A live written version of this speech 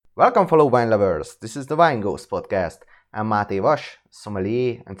Welcome, fellow wine lovers. This is the Wine Ghost podcast. I'm Mate Vash,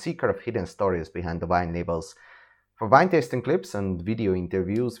 sommelier and seeker of hidden stories behind the wine labels. For wine tasting clips and video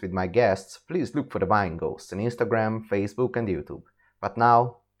interviews with my guests, please look for the Wine Ghost on Instagram, Facebook, and YouTube. But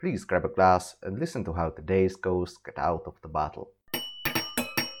now, please grab a glass and listen to how today's ghosts get out of the bottle.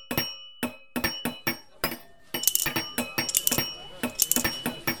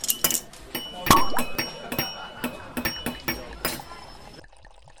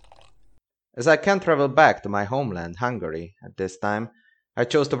 As I can't travel back to my homeland, Hungary, at this time, I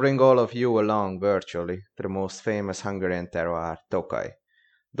chose to bring all of you along virtually to the most famous Hungarian terroir, Tokaj.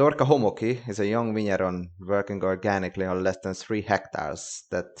 Dorka Homoki is a young vigneron working organically on less than 3 hectares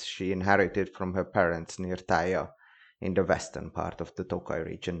that she inherited from her parents near Tája, in the western part of the Tokaj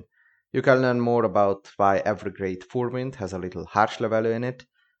region. You can learn more about why every great Furmint has a little Harclevelu in it,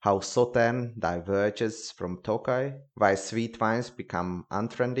 how Sauternes diverges from Tokaj, why sweet wines become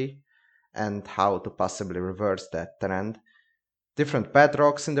untrendy, and how to possibly reverse that trend, different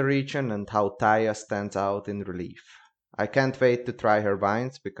bedrocks in the region, and how Tája stands out in relief. I can't wait to try her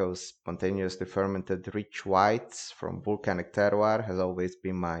wines because spontaneously fermented rich whites from volcanic terroir has always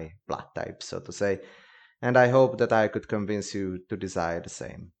been my blood type, so to say, and I hope that I could convince you to desire the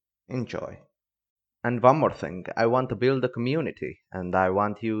same. Enjoy. And one more thing, I want to build a community, and I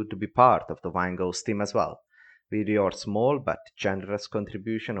want you to be part of the Wine Ghost team as well. With your small but generous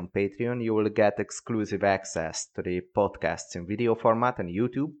contribution on Patreon, you will get exclusive access to the podcasts in video format on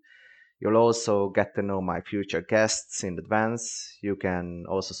YouTube. You'll also get to know my future guests in advance. You can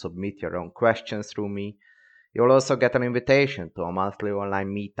also submit your own questions through me. You'll also get an invitation to a monthly online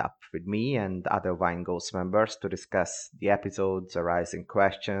meetup with me and other Wine Ghost members to discuss the episodes, arising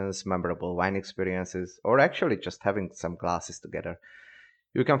questions, memorable wine experiences, or actually just having some glasses together.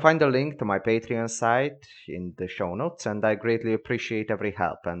 You can find a link to my Patreon site in the show notes, and I greatly appreciate every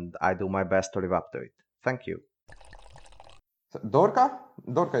help, and I do my best to live up to it. Thank you. So, Dorka?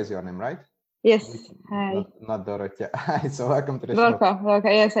 Dorka is your name, right? Yes. Hi. Not Dorothea. Hi, so welcome to the Dorka. show.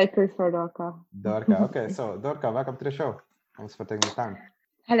 Dorka. Yes, I prefer Dorka. Dorka. Okay, so Dorka, welcome to the show. Thanks for taking the time.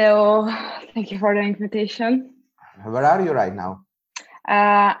 Hello. Thank you for the invitation. Where are you right now?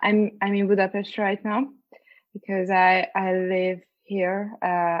 I'm in Budapest right now because I live here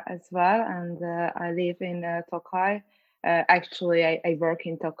as well, and I live in Tokaj. Actually, I work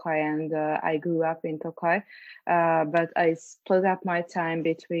in Tokaj and I grew up in Tokaj, but I split up my time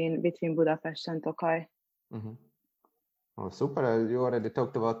between Budapest and Tokaj. Mm-hmm. Oh, super. You already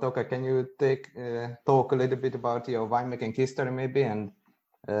talked about Tokaj. Can you talk a little bit about your winemaking history maybe, and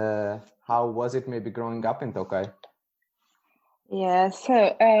how was it maybe growing up in Tokaj? Yeah, so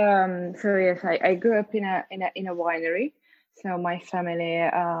yes, I grew up in a winery. So my family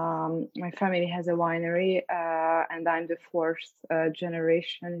has a winery, and I'm the fourth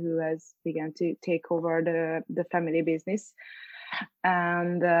generation who has begun to take over the family business.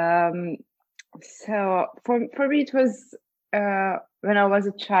 And so for me, it was when I was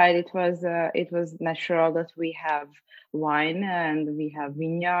a child, it was natural that we have wine and we have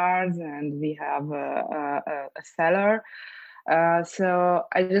vineyards and we have a cellar. So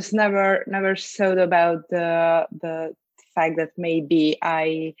I just never thought about the fact that maybe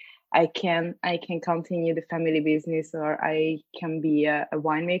I can continue the family business or I can be a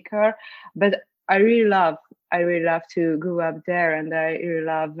winemaker. But I really love to grow up there, and I really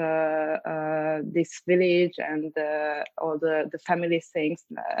love this village and all the family things,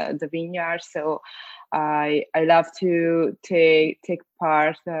 the vineyard. So I love to take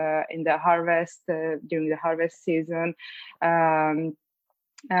part in the harvest during the harvest season.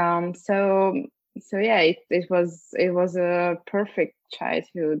 So yeah, it was a perfect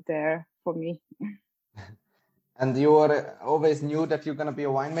childhood there for me. And you always knew that you're gonna be a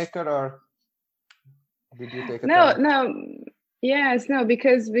winemaker, or did you take a no? Yes, no,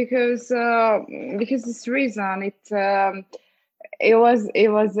 because this reason it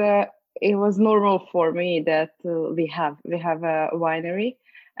was normal for me that we have a winery,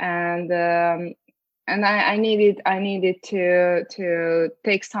 and I needed to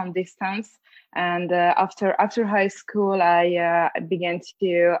take some distance. And after high school, I began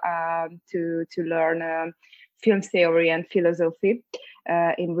to learn film theory and philosophy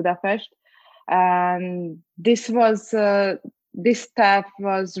in Budapest. And this step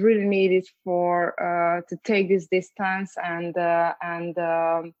was really needed for to take this distance and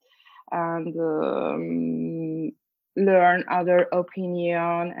learn other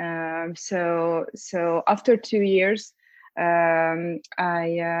opinion. So after 2 years,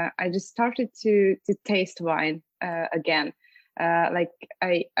 I just started to taste wine again. Like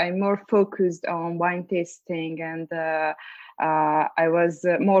I more focused on wine tasting and I was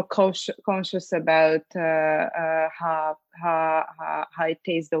more conscious about how I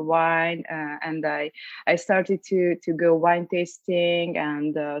taste the wine, and I started to go wine tasting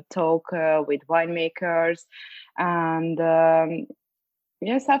and talk with winemakers, and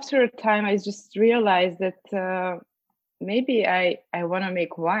yes, after a time, I just realized that maybe I want to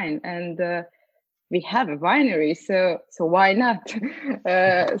make wine, and we have a winery, so why not?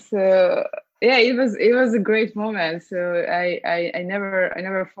 So yeah, it was a great moment. So I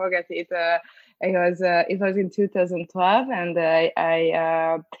never forget it. It was in 2012, and I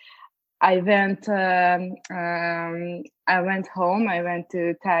went home. I went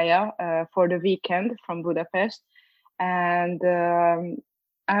to Taya for the weekend from Budapest, and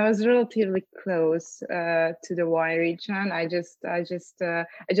I was relatively close to the wine region. I just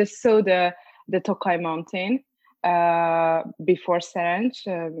saw the Tokaj mountain before Serenc,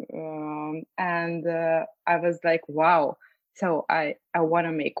 and I was like, wow. So I want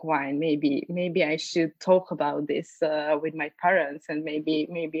to make wine. Maybe I should talk about this with my parents, and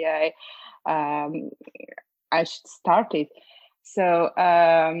maybe I should start it. So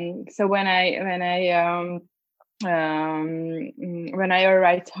when I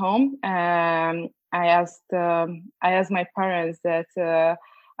arrived home, I asked my parents that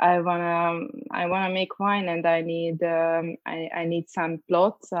I wanna make wine, and I need some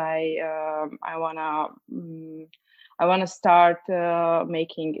plots. I wanna start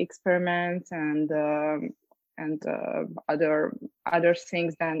making experiments and other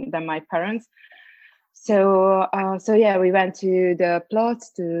things than my parents. So yeah, we went to the plots,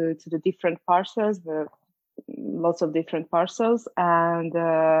 to the different parcels, lots of different parcels, and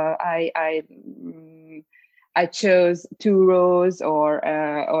I chose 2 rows or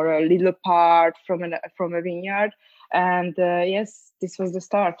a little part from a vineyard, and yes, this was the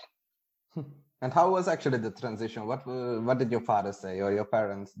start. And how was actually the transition? What did your father say, or your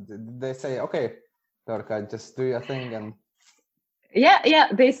parents? Did they say, "Okay, Dorka, just do your thing"? And yeah,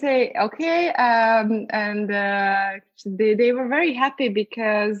 they say okay, and they were very happy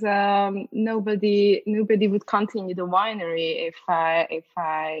because nobody would continue the winery if I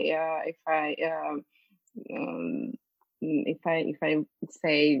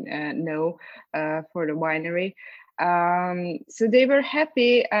say no for the winery. So they were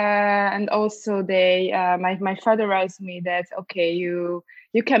happy, and also my father asked me that, okay, you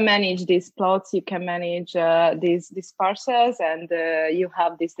can manage these plots, you can manage these parcels, and you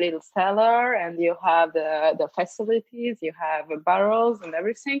have this little cellar, and you have the facilities, you have barrels and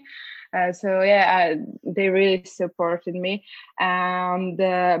everything. So yeah, they really supported me, and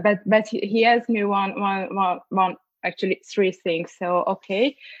but he asked me one, actually 3 things. So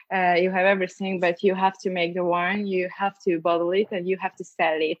okay, you have everything, but you have to make the wine, you have to bottle it, and you have to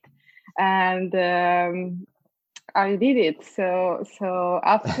sell it. And I did it. So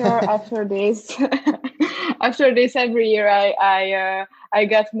after this, after this, every year I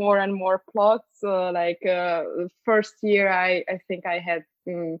get more and more plots. First year, I think I had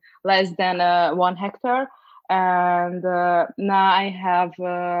less than 1 hectare, and now I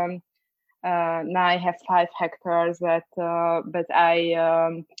have 5 hectares, but I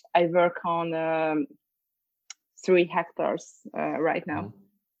work on 3 hectares right now.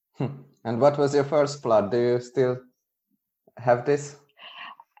 And what was your first plot? Do you still have this?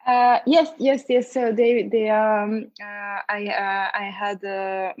 Yes. So I had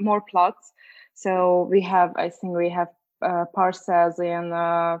more plots. So I think we have parcels in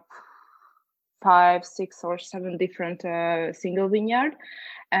 5, 6, or 7 different single vineyard.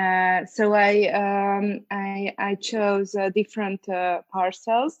 So I chose different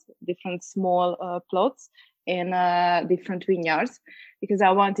parcels, different small plots in different vineyards, because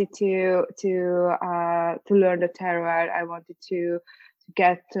I wanted to learn the terroir. I wanted to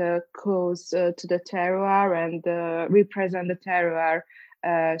get close to the terroir and represent the terroir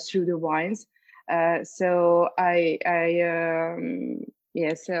through the wines. So I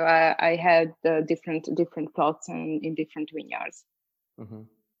had different plots in different vineyards. Mm-hmm.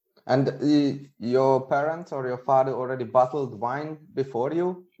 And your parents or your father already bottled wine before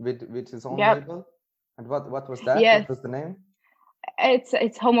you with his own label? And what was that? Yes. What was the name? It's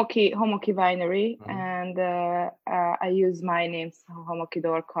Homoki Winery, and I use my name, Homoki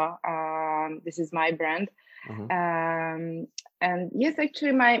Dorka. This is my brand. And yes,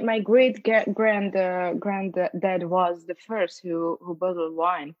 actually, my great granddad was the first who bottled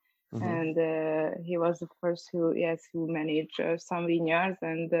wine, and he was the first who managed some vineyards,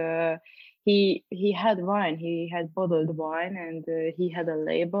 and he had wine. He had bottled wine, and he had a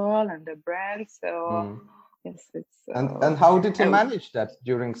label and a brand. So. Yes, it's and how did you manage that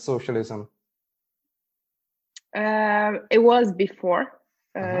during socialism? It was before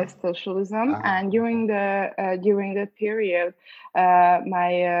socialism, and Okay. during the period,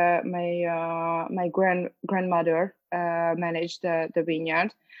 my grandmother managed the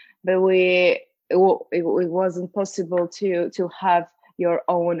vineyard, but it wasn't possible to have your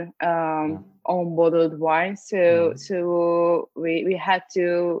own bottled wine, so we had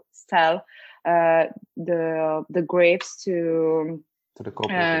to sell the grapes To the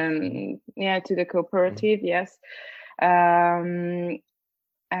cooperative. to the cooperative, yes.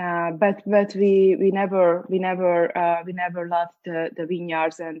 But we never loved the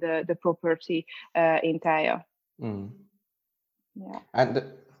vineyards and the property in Taya. Yeah, and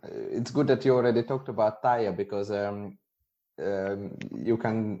it's good that you already talked about Taya, because you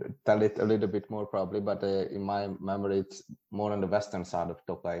can tell it a little bit more probably, but in my memory it's more on the western side of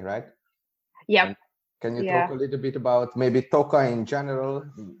Tokai, right? Yeah. And can you talk a little bit about maybe Tokai in general,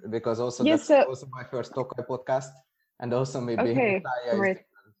 because also that's also my first Tokai podcast, and also maybe okay, Taya great. is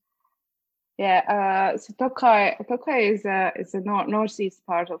Yeah, so Tokai is a northeast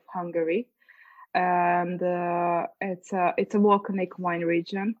part of Hungary, and it's a volcanic wine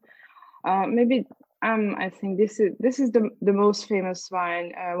region. Maybe I think this is the most famous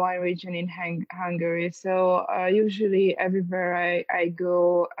wine region in Hungary. So usually everywhere I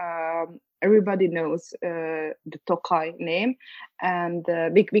go, everybody knows the Tokai name, and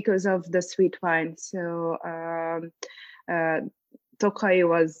because of the sweet wine. So Tokai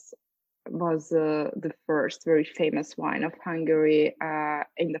was the first very famous wine of Hungary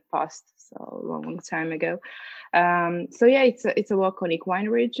in the past, so a long time ago. So yeah, it's a volcanic wine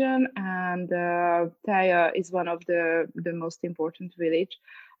region, and Taya is one of the most important village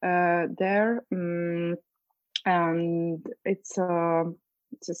there, and it's a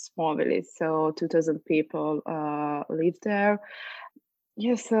small village, so 2,000 people live there.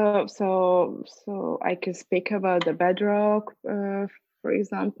 Yes, so I can speak about the bedrock. For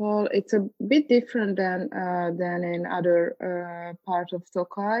example, it's a bit different than in other part of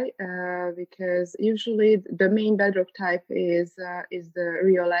Tokai, because usually the main bedrock type is the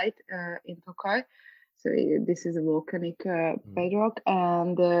rhyolite in Tokai. So this is a volcanic bedrock,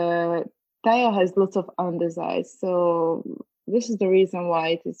 and Taya has lots of andesite. So this is the reason why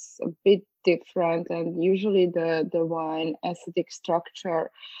it is a bit different, and usually the wine acidic structure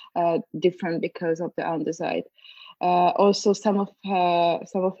different because of the andesite. Also, some of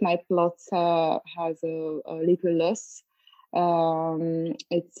my plots has a little loss.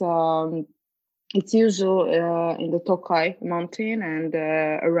 It's usual in the Tokai mountain and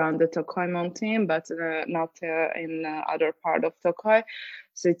around the Tokai mountain, but not in other part of Tokai.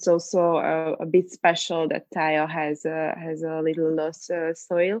 So it's also a bit special that Taya has a little loss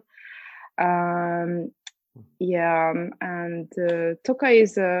soil. Yeah, and Tokai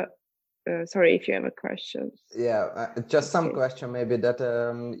is a sorry if you have a question. Yeah, just some question maybe that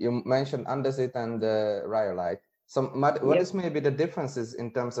you mentioned andesite and rhyolite. So what is maybe the differences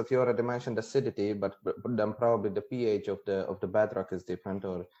in terms of, you already mentioned acidity, but then probably the pH of the bedrock is different,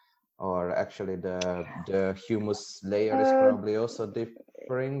 or actually the humus layer is probably also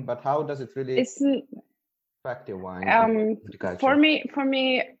differing. But how does it really affect your wine for me,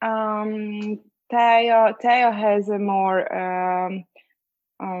 Taya has a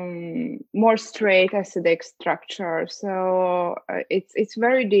more straight acidic structure, so it's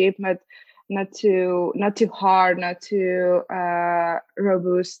very deep, but not too hard, not too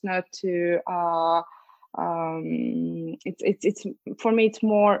robust, not too it's for me it's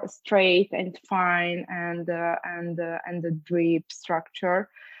more straight and fine, and the drip structure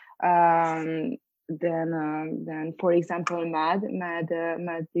than for example mad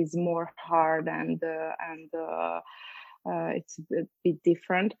is more hard, and it's a bit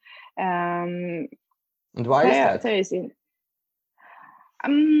different. And why is that?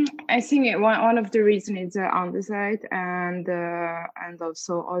 I think one of the reasons is the andesite, and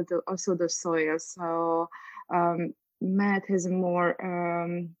also the soil. So mad has more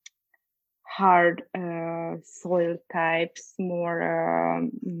hard soil types, more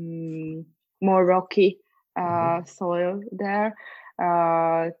rocky soil there.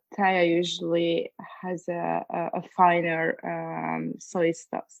 Taya usually has a finer soil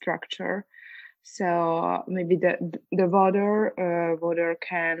structure, so maybe the water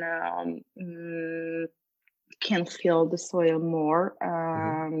can fill the soil more.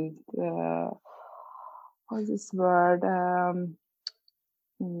 What's this word?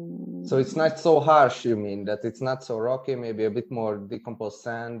 So it's not so harsh, you mean, that it's not so rocky, maybe a bit more decomposed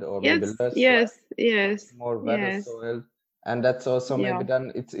sand, or maybe less more wetter soil. And that's also maybe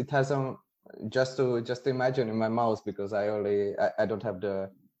then it has some, just to imagine in my mouth, because I don't have the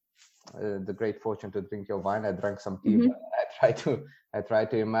the great fortune to drink your wine. I drank some tea, but I try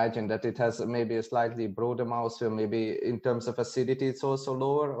to imagine that it has maybe a slightly broader mouthfeel. Maybe in terms of acidity, it's also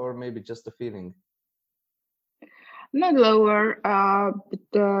lower, or maybe just the feeling. Not lower, but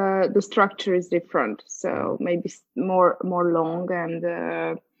the structure is different. So maybe more long and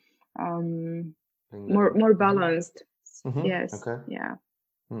more balanced. Yes. Okay. Yeah.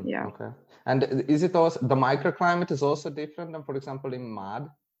 Yeah. Okay. And is it also the microclimate is also different than, for example, in Mad?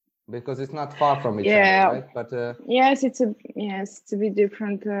 Because it's not far from each other, right? But yes, it's a bit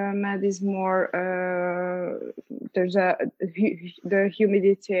different. Mad is more there's the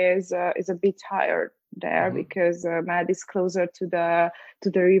humidity is a bit higher there because Mad is closer to the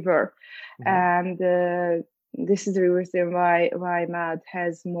river, and this is the reason why Mad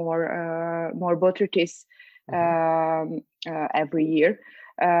has more botrytis every year,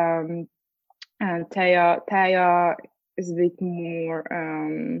 and Thaya is a bit more.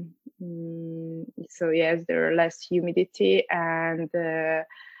 So yes, there are less humidity and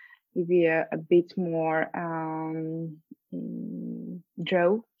maybe a bit more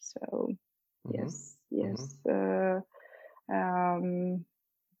dry. So yes.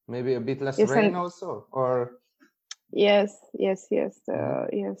 Maybe a bit less rain also, or yes.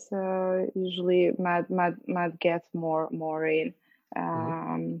 Usually, Mad gets more rain.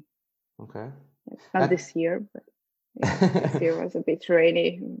 Okay. Not this year, but this year was a bit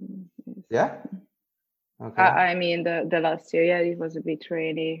rainy. Yeah. Okay. I mean the last year, it was a bit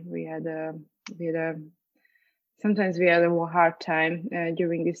rainy. We had sometimes we had a hard time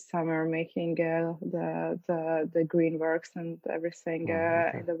during this summer making the green works and everything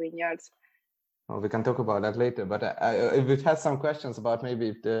in the vineyards. Well, we can talk about that later, but we've had some questions about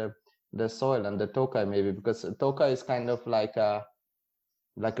maybe the soil and the Tokai, maybe because Tokai is kind of like a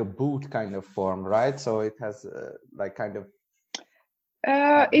boot kind of form, right? So it has like kind of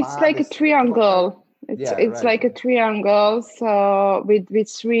it's like a triangle. It's like a triangle. So with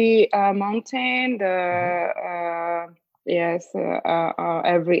three mountains,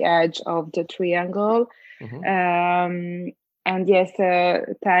 every edge of the triangle. And yes,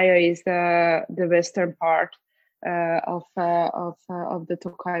 Thaya is the western part of the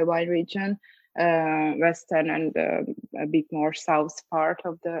Tokai wine region, western and a bit more south part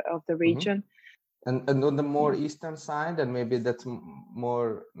of the region. And on the more eastern side, and maybe that's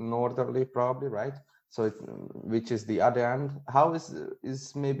more northerly, probably, right? So which is the other end? How is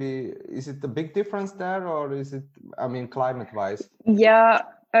it a big difference there, or is it? I mean, climate-wise. Yeah.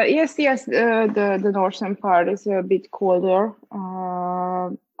 Yes. The northern part is a bit colder,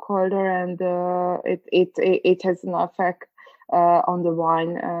 and it has an effect on the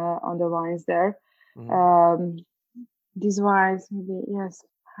wines there. These wines, maybe yes.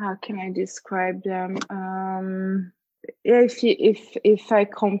 How can I describe them? If I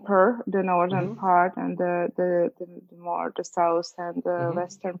compare the northern part and the more the south and the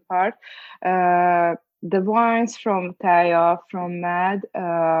western part, the wines from Thaya, from Mad,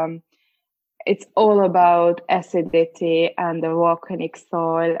 it's all about acidity and the volcanic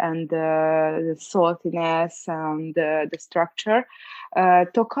soil and the saltiness and the structure.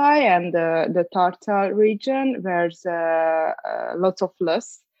 Tokai and the Tartar region, there's lots of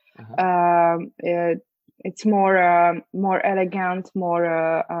loess. It's more elegant,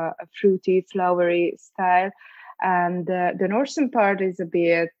 more fruity, flowery style, and the northern part is a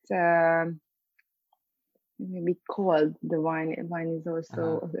bit maybe cold. The wine is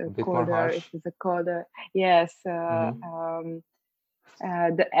also colder. It is a colder. Yes. The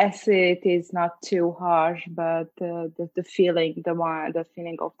acid is not too harsh, but the feeling, the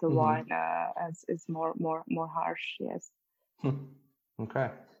feeling of the wine is more harsh. Yes.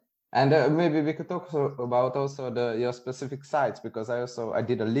 Okay. And maybe we could talk about also your specific sites, because I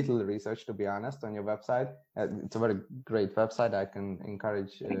did a little research, to be honest, on your website. It's a very great website. I can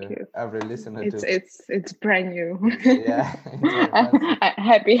encourage every listener to. It's brand new. Yeah,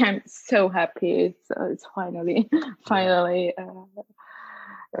 I'm so happy. It's finally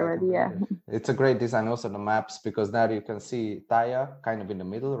already. Yeah. It's a great design. Also the maps, because there you can see Thaya kind of in the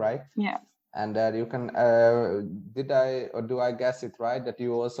middle, right? Yeah. And you can, do I guess it right, that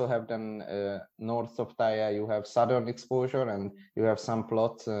you also have done north of Thaya, you have southern exposure, and you have some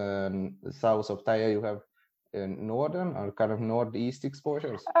plots south of Thaya, you have northern or kind of northeast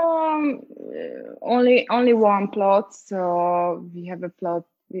exposures? Only one plot. So we have a plot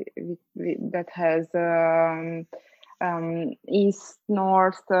that has east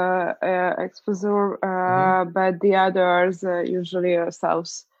north exposure, but the others usually are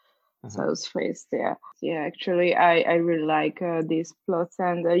south. south face there. Yeah, actually, I really like these plots,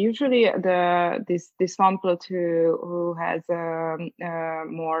 and usually this one plot who has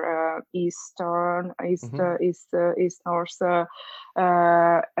more east north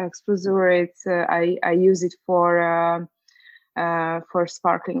exposure. It's I use it for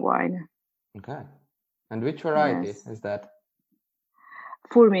sparkling wine. Okay, and which variety Yes. is that?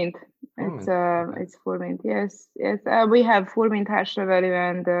 Furmint. Okay. It's Furmint. Yes, yes. We have Furmint, Hárslevelű,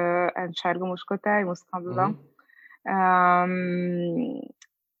 and Sárga Muskotáj, Muscat Blanc.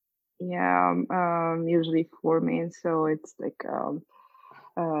 Yeah, usually Furmint. So it's like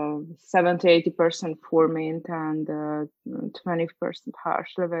 70-80% Furmint and 20%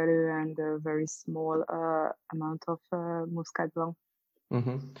 Hárslevelű and a very small amount of Muscat Blanc.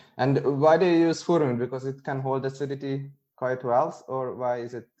 And why do you use Furmint? Because it can hold acidity quite well, or why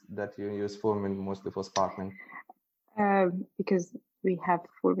is it that you use Furmint mostly for sparkling? Because we have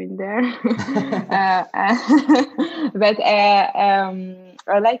Furmint there, but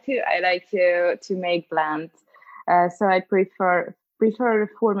I like to make blends. So I prefer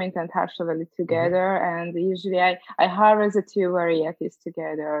Furmint and Hárslevelű together, and usually I harvest the two varieties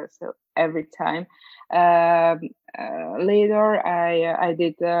together. So every time. Later, I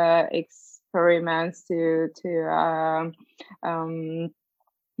did experiments to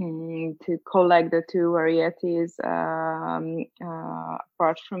collect the two varieties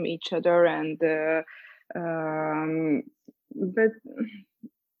apart from each other, and but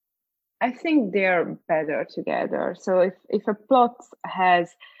I think they're better together. So if a plot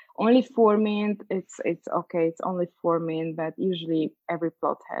has only Furmint, it's okay. It's only Furmint, but usually every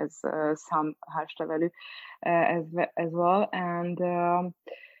plot has some Hárslevelű as well. And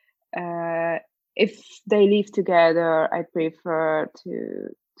if they live together, I prefer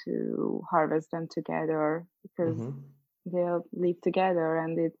to harvest them together because they'll live together,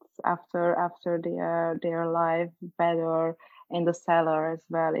 and it's after their life better in the cellar as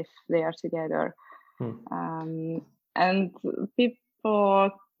well if they are together. And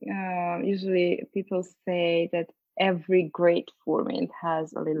people usually people say that every great Furmint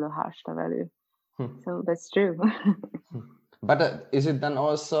has a little Hárslevelű. So that's true. But is it then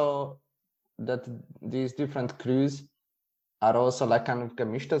also that these different crews are also like kind of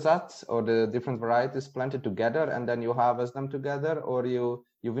gemishtersatz, or the different varieties planted together and then you harvest them together, or you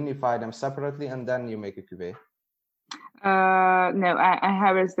vinify them separately and then you make a cuvée? No, I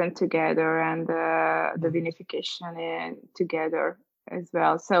harvest them together, and the vinification together as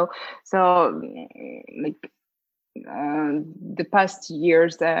well. So like the past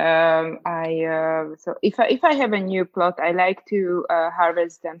years, so if I have a new plot, I like to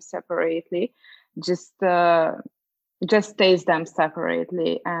harvest them separately, just taste them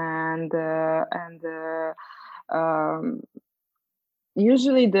separately, and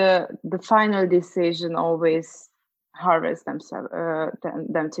usually the final decision always harvest them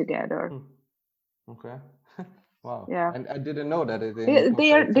together. Okay. Wow. Yeah. And I didn't know that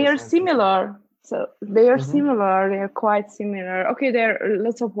they are similar. So they are similar. They are quite similar. Okay, there are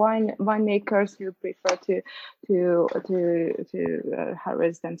lots of winemakers who prefer to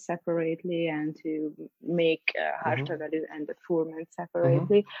harvest them separately and to make Hárslevelű and the Furmint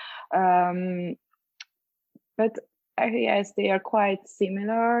separately. But yes, they are quite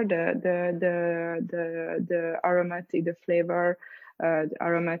similar. The aromatic, the flavor, the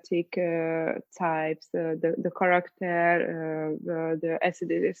aromatic types, the character, the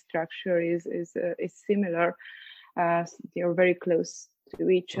acidity structure is similar. They are very close to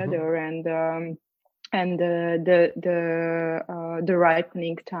each other, and the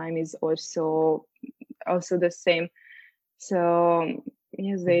ripening time is also the same. So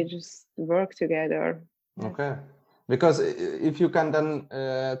yes, they just work together. Okay. Because if you can then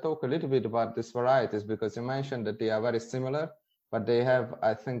talk a little bit about these varieties, because you mentioned that they are very similar, but they have,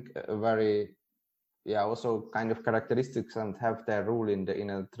 I think, a very, also kind of characteristics and have their role in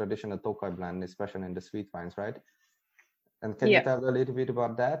a traditional Tokaj blend, especially in the sweet wines, right? And can you tell a little bit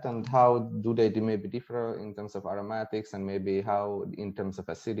about that, and how do they maybe differ in terms of aromatics, and maybe how in terms of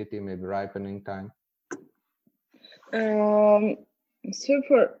acidity, maybe ripening time? So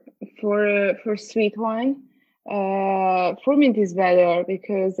for sweet wine, Furmint is better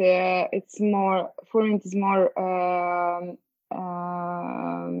because Furmint is more.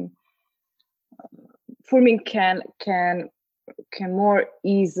 Furmint can more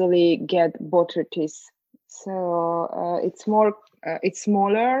easily get botrytis, so it's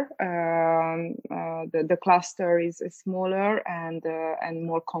smaller. The cluster is smaller and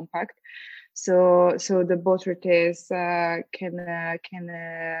more compact. So the botrytis can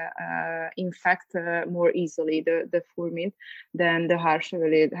infect more easily the ferment than the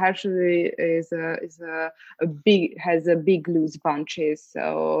Harsheveli. Harsheveli a big has a big loose bunches.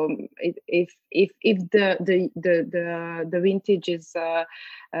 So if the vintage is a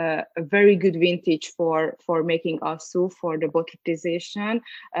very good vintage for making asu for the botrytization,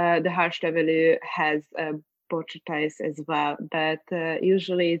 the Harsheveli has botrytis as well, but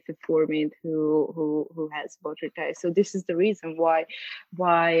usually it's the ferment who has botrytis. So this is the reason why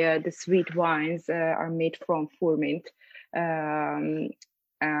the sweet wines are made from ferment. And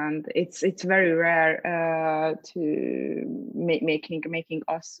it's very rare to making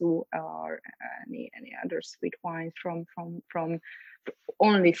asu or any other sweet wines from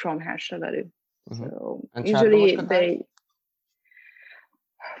only from Harsheveli. Mm-hmm. So And usually Sárga-Muscatel?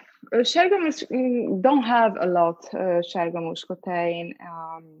 Sárga don't have a lot Sárga-Muscatel in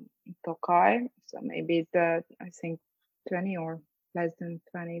Tokaj, so maybe I think 20 or less than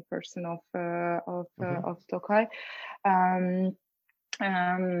 20% of Tokaj.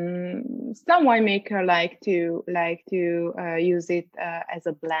 Some winemaker like to use it as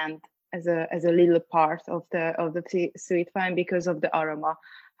a blend, as a little part of the sweet wine because of the aroma.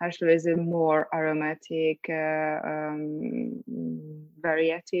 Harsheveli is a more aromatic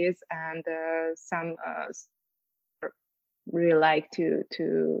varieties, and some really like to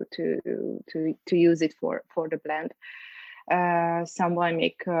use it for the blend. Some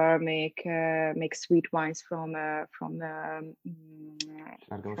winemaker make sweet wines from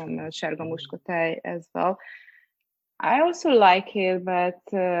Sárga-Muscatel as well. I also like it, but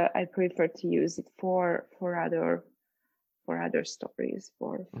I prefer to use it for other stories,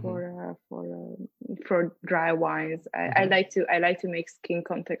 for dry wines. I like to make skin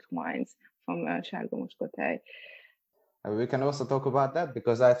contact wines from Sárga-Muscatel. We can also talk about that,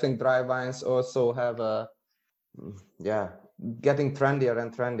 because I think dry wines also have getting trendier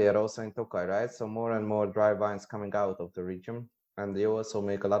and trendier also in Tokaj, right? So more and more dry wines coming out of the region, and you also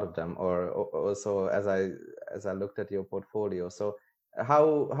make a lot of them. Or also, as I looked at your portfolio, so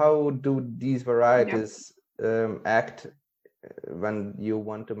how do these varieties act when you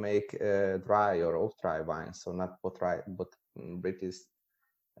want to make dry or off dry wines? So not both dry, but British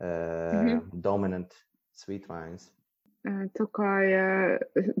dominant sweet wines. Tokaj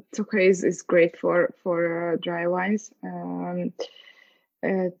is great for dry wines.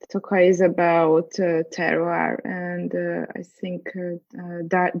 Tokaj is about terroir, and I think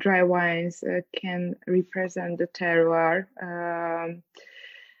dry wines can represent the terroir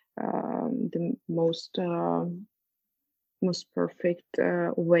the most perfect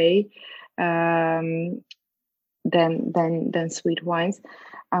way than sweet wines.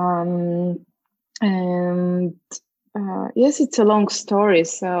 And yes, it's a long story.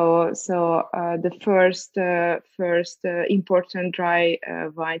 So the first important dry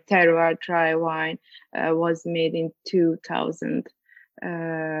wine, terroir dry wine, was made in 2000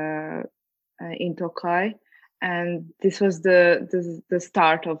 in Tokaj, and this was the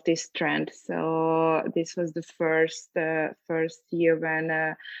start of this trend. So this was the first year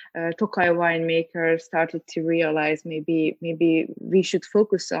when Tokaj winemakers started to realize maybe we should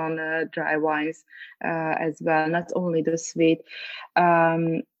focus on dry wines as well, not only the sweet.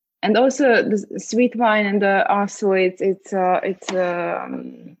 And also the sweet wine, and also it's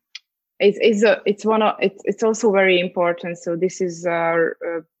also very important. So this is our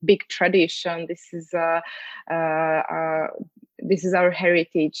big tradition. This is our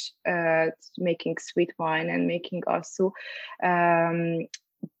heritage, making sweet wine and making asu.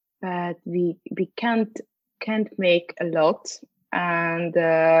 But we can't make a lot, and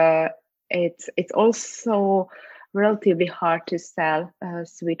it's also relatively hard to sell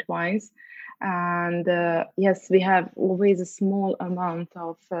sweet wines. And yes, we have always a small amount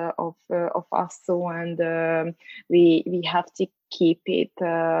of asu, and we have to keep it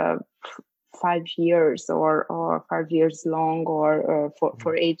 5 years or 5 years long, or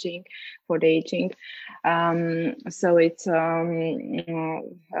for aging, for the aging. So it's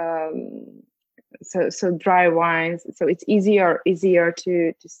so dry wines, so it's easier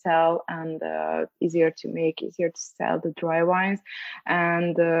to sell, and easier to make, easier to sell the dry wines.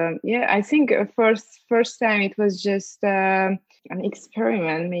 And I think first time it was just an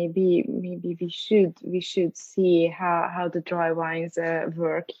experiment. Maybe we should see how the dry wines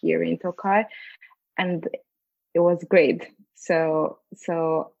work here in Tokaj, and it was great. So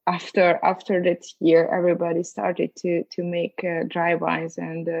after that year, everybody started to make dry wines,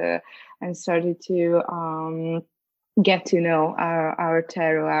 and started to get to know our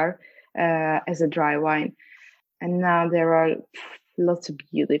terroir as a dry wine. And now there are lots of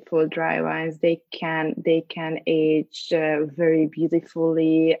beautiful dry wines. They can age very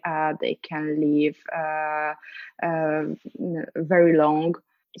beautifully. They can live very long.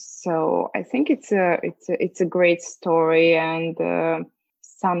 So I think it's a great story, and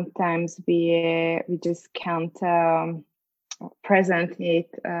sometimes we just can't present it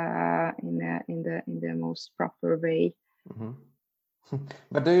in the most proper way. Mm-hmm.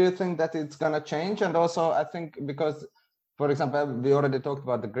 But do you think that it's gonna change? And also, I think because, for example, we already talked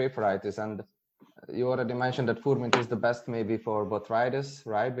about the grape varieties, and you already mentioned that Furmint is the best maybe for botrytis,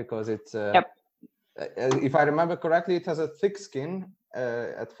 right? Because it's Yep. If I remember correctly, it has a thick skin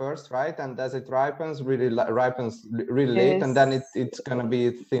at first, right? And as it ripens, ripens really late, and then it's gonna be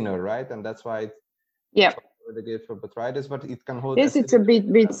thinner, right? And that's why it's really good for botrytis, but it can hold. Yes, it's a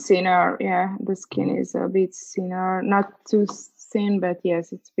bit thinner. Yeah, the skin is a bit thinner, not too thin, but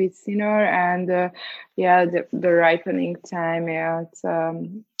yes, it's a bit thinner. And yeah, the ripening time, yeah, it's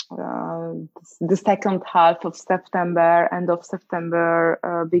the second half of September, end of September,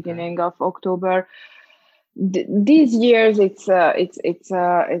 beginning of October. These years, it's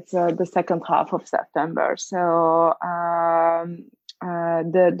the second half of September. So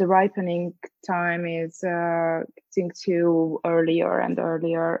the ripening time is getting to earlier and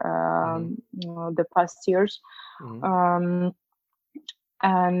earlier the past years.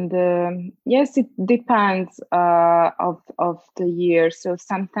 And yes, it depends of the year. So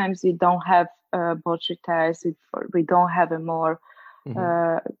sometimes we don't have botrytis, we don't have a more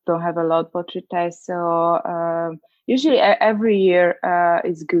don't have a lot botrytis. So usually every year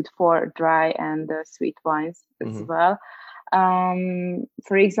is good for dry and sweet wines as well.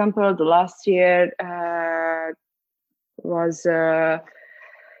 For example, the last year was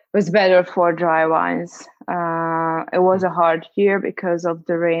better for dry wines. It was a hard year because of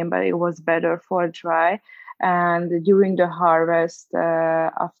the rain, but it was better for dry. And during the harvest,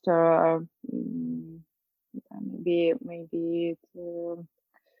 after maybe the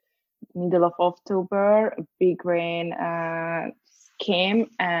middle of October, a big rain came,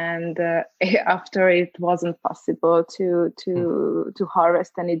 and after it wasn't possible to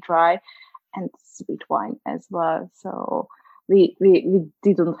harvest any dry and sweet wine as well. So we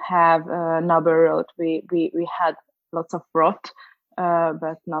didn't have Nabber rot. We had lots of rot,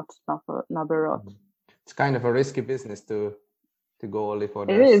 but not Nabber rot. It's kind of a risky business to go only for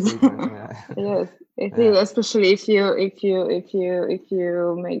the sweet wine. Yes, it is, especially if you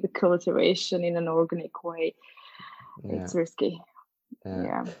make the cultivation in an organic way. It's risky.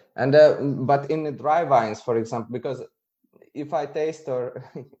 Yeah. And but in the dry wines, for example, because if I taste, or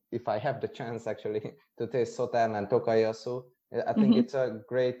if I have the chance actually to taste Sauternes and Tokayasu, I think it's a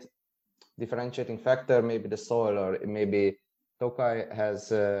great differentiating factor. Maybe the soil, or maybe Tokaj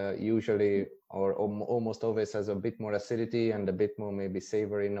has usually or almost always has a bit more acidity and a bit more maybe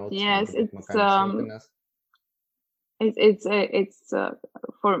savory notes. Yes, it's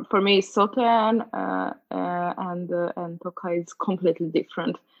for me Sauternes and Tokaj is completely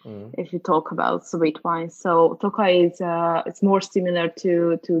different. If you talk about sweet wines, so Tokaj is it's more similar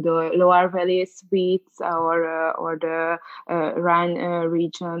to the Loire Valley sweets or the Rhine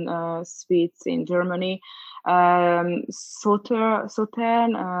region sweets in Germany. Sauternes,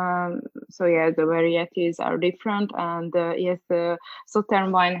 so yeah, the varieties are different, and yes, the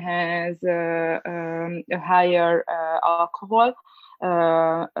Sauternes wine has a higher alcohol,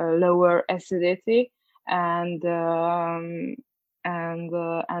 a lower acidity, and the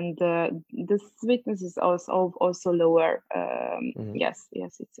sweetness is also lower. Yes,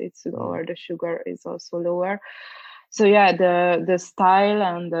 it's lower. The sugar is also lower. So yeah, the style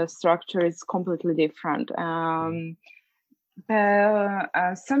and the structure is completely different.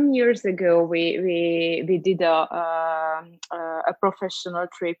 Some years ago, we did a professional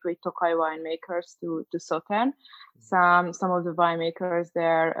trip with Tokaj winemakers to Sauternes. Some of the winemakers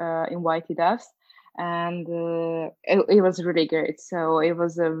there invited us, and it was really great. So it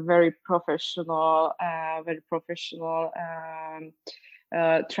was a very professional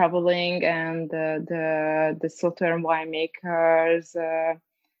traveling, and the Sauternes winemakers.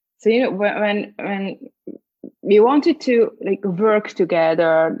 So you know, when we wanted to like work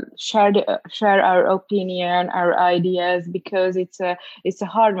together, share our opinion, our ideas, because it's a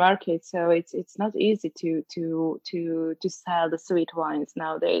hard market. So it's not easy to sell the sweet wines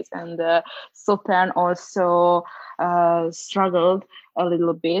nowadays. And Sauternes also struggled a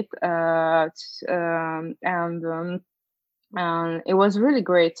little bit, and it was really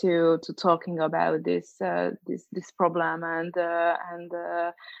great to talking about this problem, and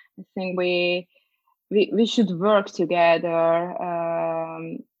I think we should work together.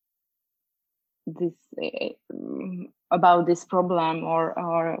 about this problem,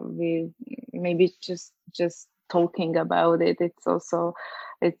 or we maybe just talking about it. It's also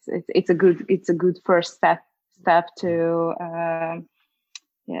it's a good first step to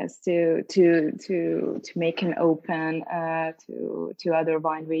yes to make an open to other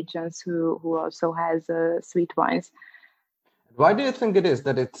wine regions who also has sweet wines. Why do you think it is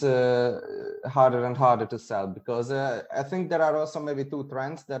that it's harder and harder to sell? Because I think there are also maybe two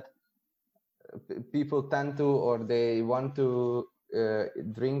trends that people tend to, or they want to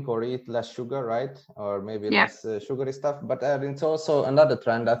drink or eat less sugar, right? Or maybe less sugary stuff. But it's also another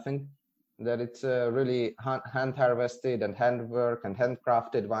trend, I think, that it's really hand harvested and handwork and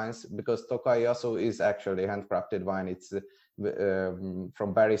handcrafted wines, because Tokai also is actually handcrafted wine. It's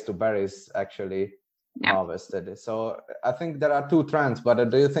from berries to berries actually harvested. So I think there are two trends, but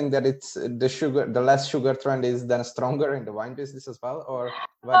do you think that it's the less sugar trend is then stronger in the wine business as well, or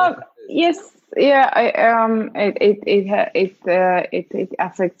yes, it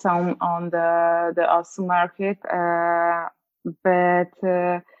affects on the also market, but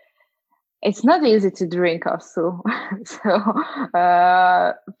it's not easy to drink Osu. So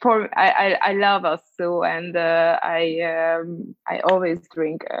for I love Osu, and I always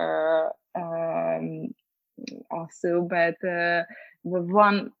drink Osu, but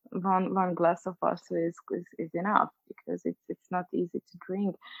one glass of Osu is enough, because it's not easy to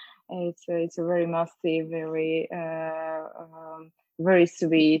drink. It's a very musty, very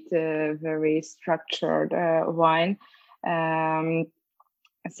sweet, very structured wine.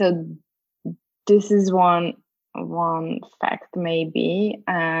 So this is one fact maybe,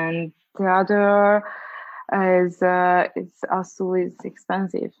 and the other is it's also is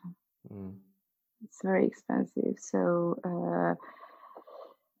expensive. It's very expensive. So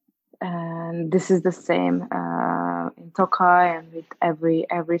and this is the same in Tokai and with every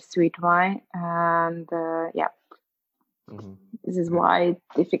sweet wine, and this is why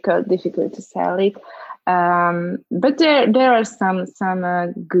it's difficult to sell it. But there are some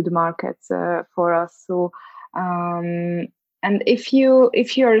good markets for us. So and if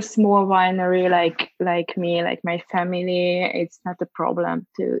you're a small winery like me, like my family, it's not a problem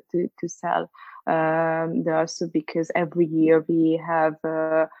to sell also, because every year we have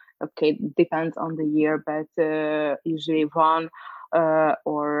okay, depends on the year, but usually one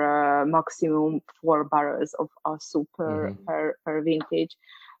or maximum 4 barrels of Osu per vintage.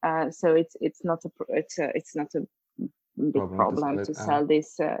 So it's not a big problem to sell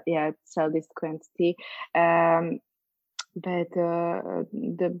this quantity. But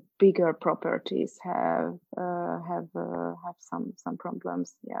the bigger properties have some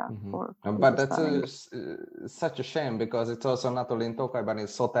problems. But that's such a shame, because it's also not only in Tokai but in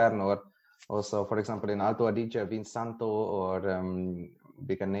Sauternes, or also, for example, in Alto Adige, Vinsanto, or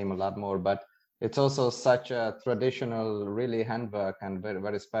we can name a lot more. But it's also such a traditional, really handwork and very,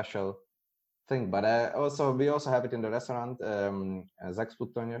 very special thing. But we also have it in the restaurant,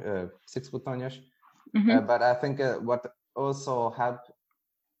 Six Puttonyos. But I think what also helped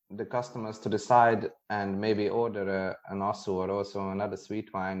the customers to decide and maybe order an Osu or also another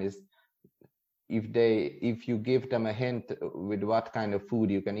sweet wine is if you give them a hint with what kind of food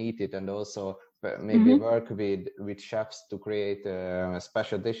you can eat it, and also maybe work with chefs to create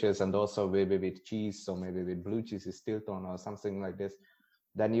special dishes, and also maybe with cheese, so maybe with blue cheese, Stilton or something like this,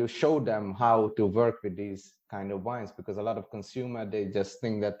 then you show them how to work with these kind of wines, because a lot of consumer, they just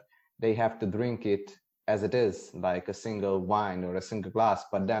think that they have to drink it as it is, like a single wine or a single glass.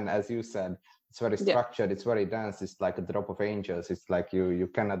 But then, as you said, it's very structured, it's very dense, it's like a drop of angels. It's like you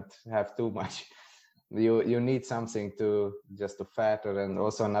cannot have too much. You need something to fatter, and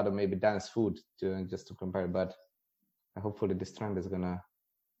also another maybe dense food to just to compare. But hopefully this trend is gonna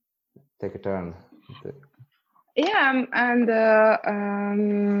take a turn. Yeah, and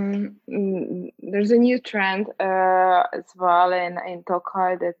there's a new trend as well in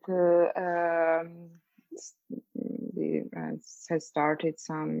Tokai that has started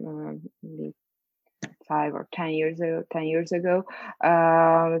some 5 or 10 years ago.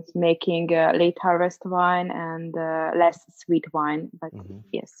 It's making late harvest wine and less sweet wine, but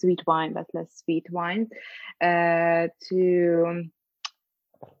yes, sweet wine but less sweet wine, to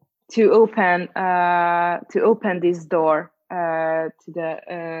open this door to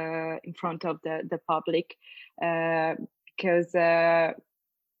the in front of the public, because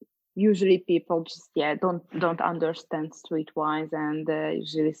usually people just don't understand sweet wines, and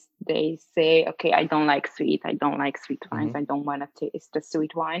usually they say, okay, I don't like sweet wines, I don't want to taste the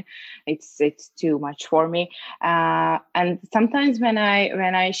sweet wine, it's too much for me. And sometimes when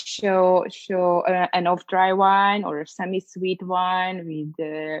I show an off dry wine or a semi sweet wine with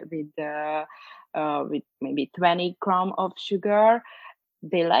with maybe 20 gram of sugar,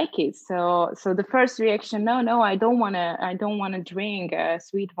 they like it. So the first reaction, no, I don't wanna drink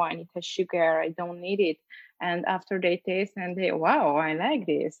sweet wine. It has sugar. I don't need it. And after they taste and they, wow, I like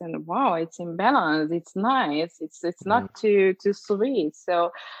this, and wow, it's in balance. It's nice. It's not too sweet.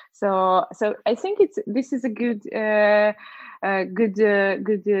 So I think this is a good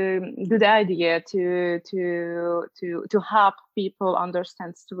good idea to help people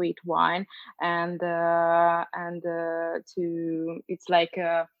understand sweet wine, and to it's like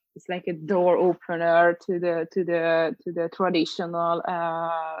a door opener to the traditional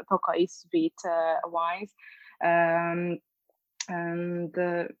Tokai sweet wines. And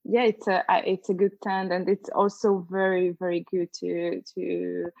yeah, it's a good trend, and it's also very, very good to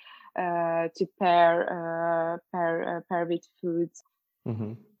pair with foods.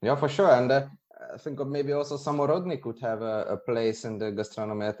 Yeah, for sure. And I think maybe also samorodni could have a place in the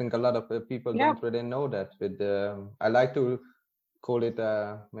gastronomy. I think a lot of people don't really know that. With I like to call it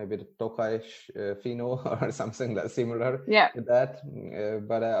maybe the Tokaj Fino or something that's similar to that.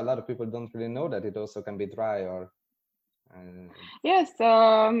 But a lot of people don't really know that it also can be dry or. Yes.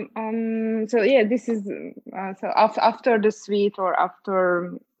 So yeah, this is so after the sweet, or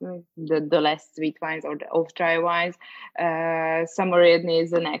after the less sweet wines or the off dry wines, samorodni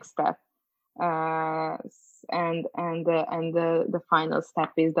is the next step. And the final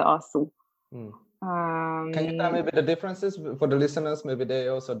step is the asu. Can you tell maybe the differences for the listeners? Maybe they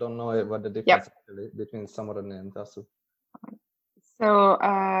also don't know what the difference actually between samorodni and asu. So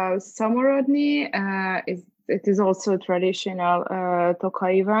samorodni is also traditional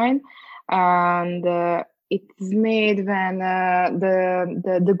Tokai wine, and it's made when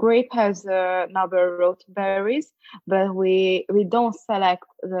the grape has number root berries, but we don't select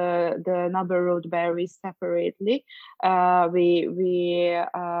the number root berries separately. We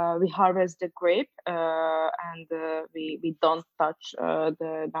harvest the grape, and we don't touch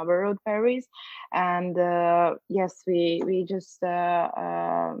the number root berries, and yes, we just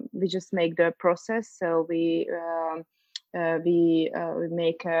make the process. So we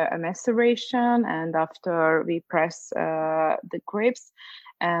make a maceration, and after we press the grapes,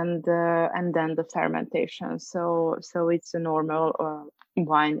 and then the fermentation. So it's a normal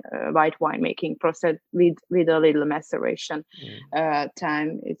white wine making process with a little maceration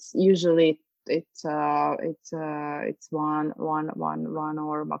time. It's usually it's 1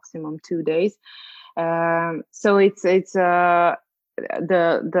 or maximum 2 days. So it's the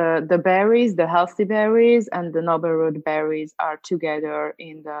berries, the healthy berries, and the noble root berries are together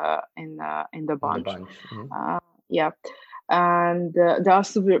in the bunch. Yeah, and the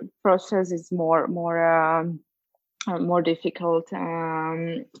asu process is more difficult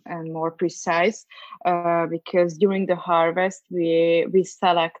and more precise, because during the harvest we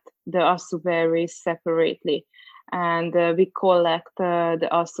select the asu berries separately, and we collect the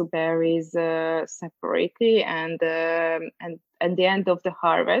asu berries separately, and at the end of the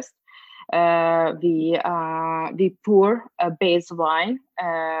harvest we pour a base wine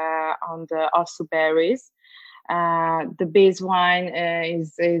on the asu berries. The base wine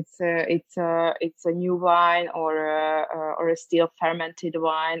it's a new wine, or a still fermented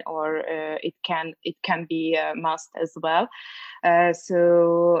wine, or it can be must as well.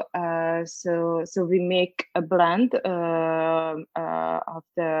 So we make a blend of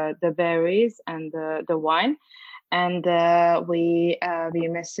the berries and the wine, and we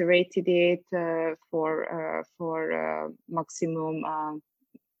macerated it for maximum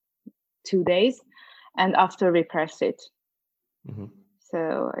 2 days, and after we press it.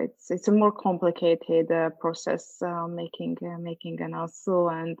 So it's a more complicated process making an asu,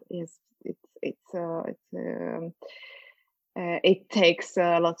 and it takes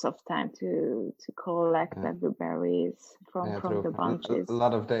lots of time to collect the berries from the bunches. A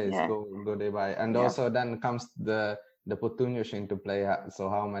lot of days go day by, and also then comes the putunyos into play. So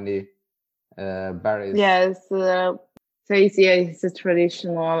how many berries? Yes. So it's a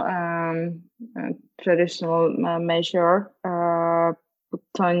traditional measure.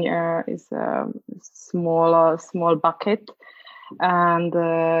 Putonya is a small bucket, and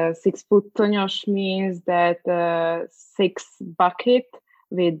 6 putonyos means that 6 bucket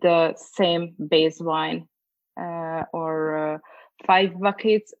with the same base wine, or 5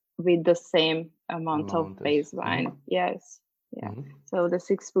 buckets with the same amount of base wine. Yes, yeah. So the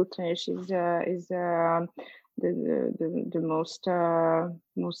 6 putonyos is the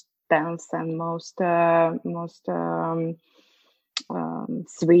most dense and most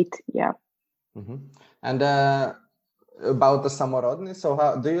sweet. Yeah. And about the samorodni, so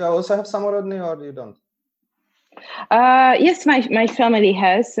how do you also have samorodni, or you don't? Yes, my family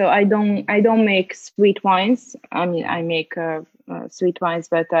has. So I don't make sweet wines. I mean, I make sweet wines,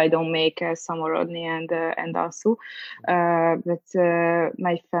 but I don't make Samorodni and Asu. But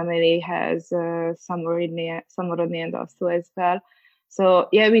my family has Samorodni and Asu as well. So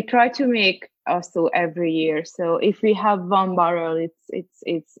yeah, we try to make Asu every year. So if we have one barrel, it's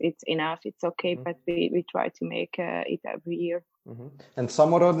enough. It's okay. But we try to make it every year. And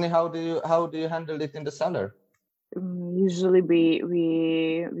Samorodni, how do you handle it in the cellar? Usually we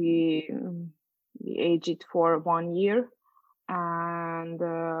age it for 1 year, and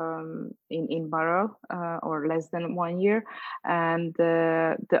in barrel, or less than 1 year. And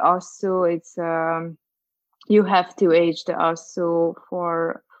the Asu, it's you have to age the Asu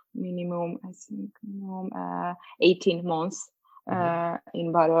for minimum, I think, 18 months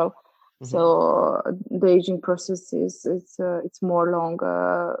in barrel. So the aging process it's more long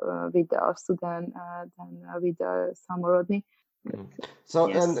with the Asu than with the Samorodni. So,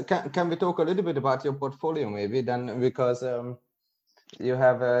 Yes. and can we talk a little bit about your portfolio, maybe then, because you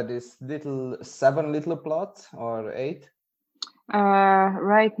have this 7 little plots or 8?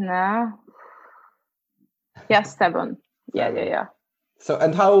 Right now, yeah, 7. Yeah. So,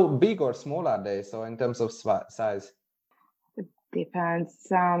 and how big or small are they? So, in terms of size? It depends.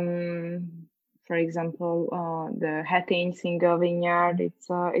 For example, the Hattin single vineyard, it's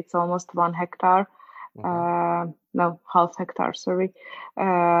almost 1 hectare. Okay. No, half hectare, sorry.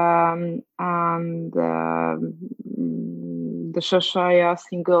 And the Shoshaya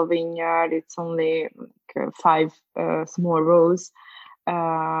single vineyard, it's only like 5 small rows.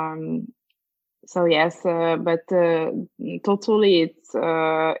 So yes, but totally it's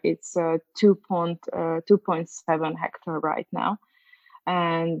 2.7 hectare right now,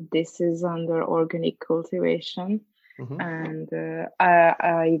 and this is under organic cultivation. And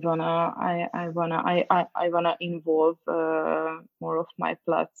I wanna involve more of my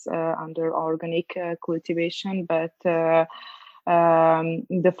plots under organic cultivation, but the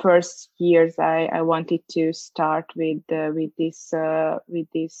first years I wanted to start with this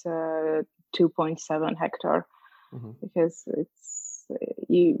 2.7 hectare, because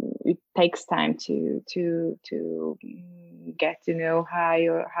it takes time to get to know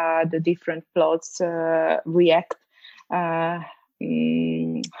how the different plots react, how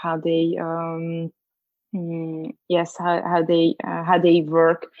they how they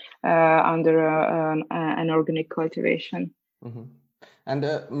work under an organic cultivation. And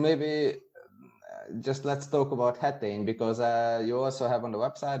maybe just let's talk about Hattin, because you also have on the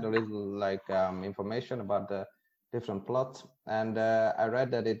website a little like information about the different plots, and I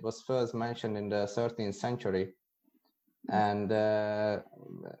read that it was first mentioned in the 13th century. And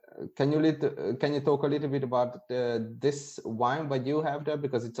can you talk a little bit about this wine what you have there,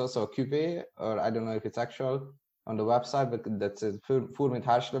 because it's also a cuvée, or I don't know if it's actual on the website, but that's a Furmint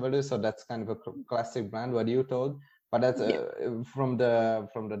Harslevelu, so that's kind of a classic brand what you told. But that's from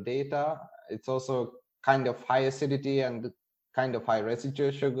the data, it's also kind of high acidity and kind of high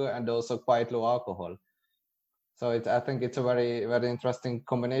residual sugar, and also quite low alcohol. So I think it's a very, very interesting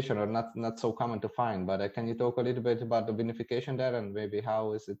combination, or not so common to find. But can you talk a little bit about the vinification there, and maybe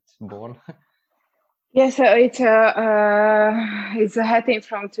how is it born? Yes, so it's a Hattin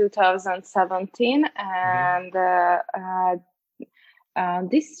from 2017, and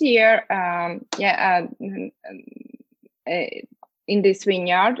this year, in this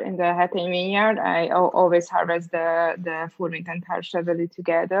vineyard, in the Hattin vineyard, I always harvest the Furmint and Harslevelu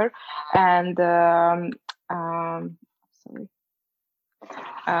together, and the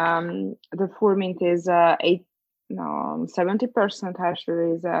Furmint is 70%,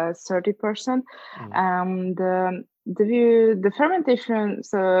 Harslevelu is 30%, and the fermentation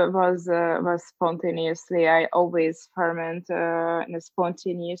was spontaneously. I always ferment in a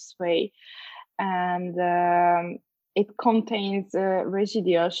spontaneous way, and it contains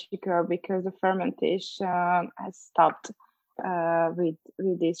residual sugar because the fermentation has stopped with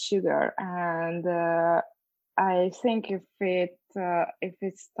this sugar, and I think if it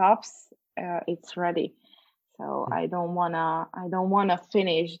stops, it's ready. So I don't wanna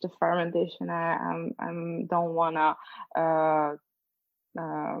finish the fermentation. I don't wanna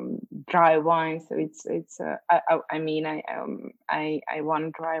dry wine. So I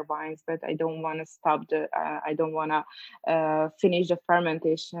want dry wines, but I don't want to stop I don't want to finish the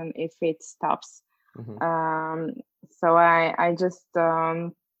fermentation if it stops. So I just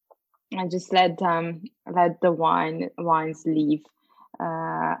let the wines leave,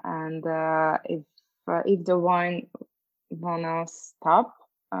 and if the wine wanna stop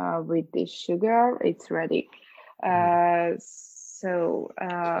with this sugar, it's ready. So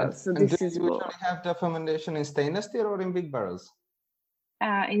so and do this is you usually have the fermentation in stainless steel or in big barrels?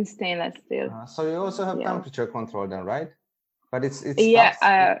 in stainless steel. So you also have Yeah. temperature control then, right? But it's Yeah,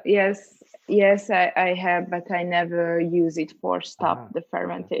 stops. yes, I have, but I never use it for stop the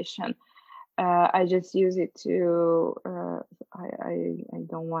fermentation. I just use it to I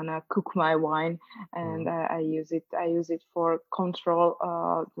don't want to cook my wine, and I use it for control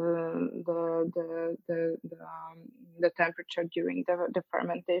the temperature during the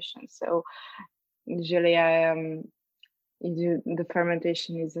fermentation. So usually the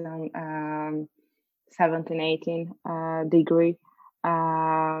fermentation is on 17, 18 degree,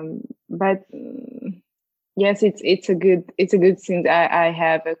 but yes, it's a good thing. I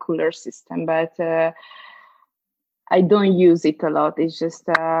have a cooler system, but I don't use it a lot. It's just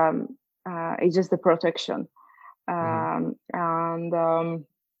the protection, and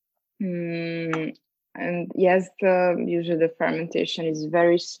yes, usually the fermentation is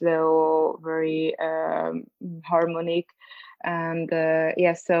very slow, very harmonic, and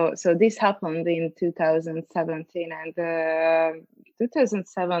so this happened in 2017, and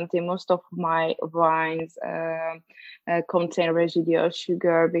 2017 most of my wines contain residual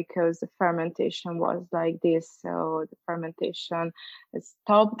sugar because the fermentation was like this. So the fermentation is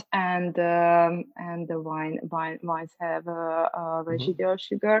stopped, and the wines have residual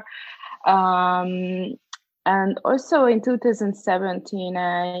sugar. And also in 2017,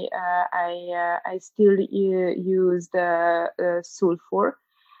 I still used sulfur,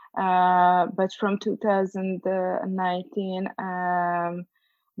 but from 2019,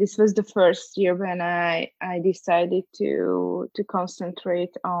 this was the first year when I decided to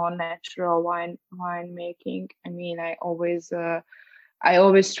concentrate on natural wine making. I mean, I always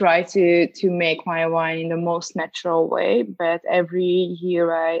try to make my wine in the most natural way, but every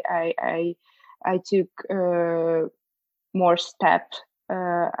year I took more steps,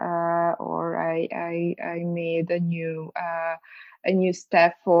 or I made a new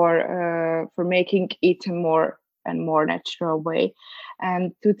step for making it a more and more natural way.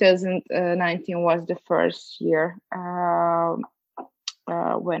 And 2019 was the first year when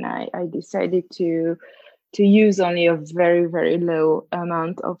I decided to use only a very, very low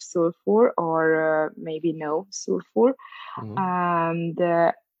amount of sulfur, or maybe no sulfur.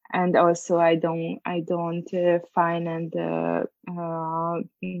 And also I don't fine and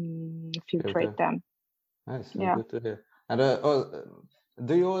filtrate them. Nice. Yeah. Good to hear. And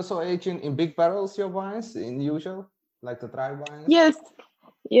do you also age in big barrels your wines in usual, like the dry wines?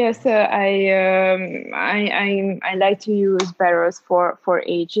 Yes, I like to use barrels for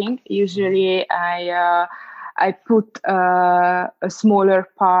aging. Usually, I put a smaller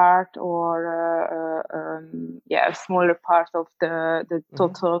part, or a smaller part of the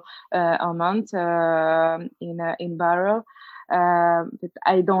total amount in barrel. But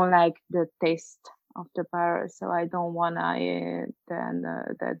I don't like the taste of the barrel, so I don't want that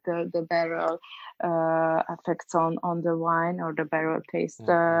the barrel affects on the wine, or the barrel taste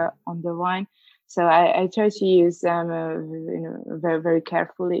on the wine. So I try to use them very, very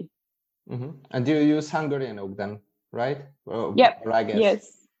carefully. And do you use Hungarian oak then, right? Yep.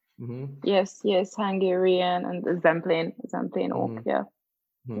 Yes. Yes, Hungarian and Zemplén oak. Yeah.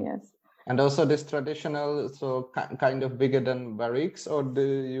 Yes. And also this traditional, so kind of bigger than barriques, or do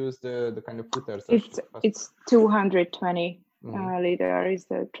you use the kind of footers? It's 220 liter is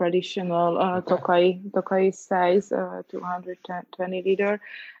the traditional Tokai size, 220 liter,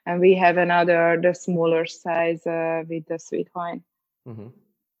 and we have the smaller size with the sweet wine.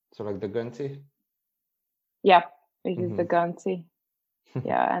 So like the Gunty? Yeah, it is the Gunty.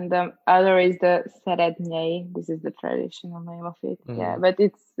 Yeah, and the other is the Serednyei. This is the traditional name of it. Yeah, but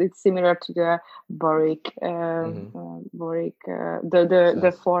it's similar to the Borik. Borik.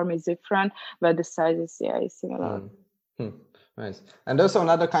 The form is different, but the size is similar. Nice. And also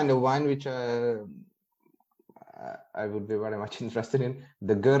another kind of wine which I would be very much interested in,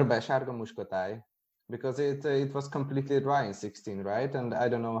 the Görbe Sárga Muskotáj, because it was completely dry in 16, right? And I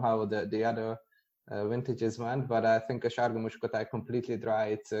don't know how the other vintages went, but I think a Sárga Muskotáj completely dry,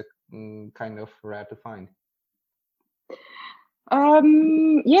 it's kind of rare to find.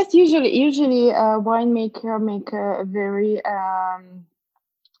 Yes, usually winemaker make a very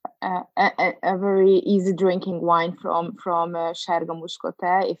a very easy drinking wine from Sárga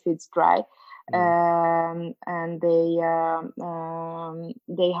Muskotáj if it's dry. And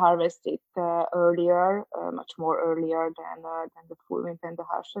they harvest it earlier, much more earlier than the full mint and the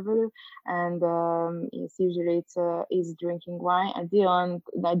Harslevelű, and it's usually it's easy drinking wine. I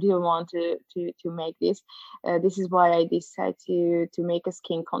didn't want to make this. This is why I decided to make a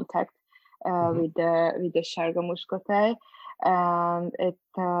skin contact with the Sárga Muskotáj. and it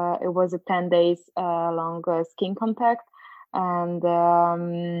was a 10 days long skin contact, and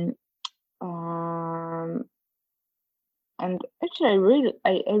actually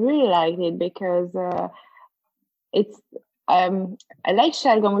I really liked it because it's I like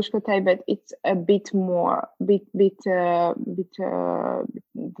Sárga Muscatel, but it's a bit more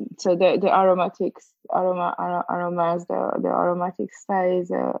so the aromas, the aromatic style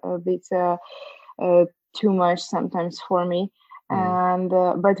is a bit too much sometimes for me. And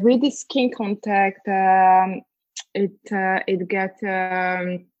but with the skin contact, it gets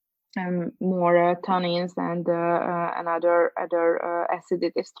more tannins and another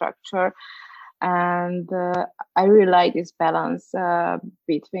acidity structure, and I really like this balance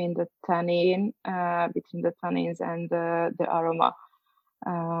between the tannins and the aroma.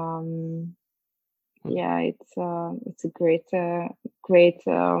 Yeah, it's a great. I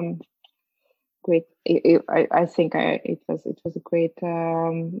think it was a great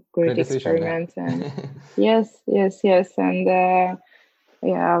experiment, and yes, and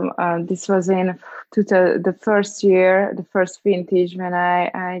this was in the first year, the first vintage when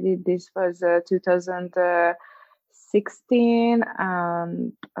I did this was 2016,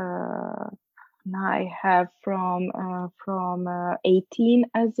 and now I have from 18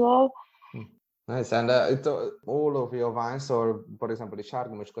 as well. Nice, and all of your wines, or for example, the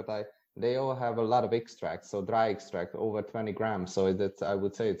Sárga Muscatel, they all have a lot of extract, so dry extract over 20 grams. So I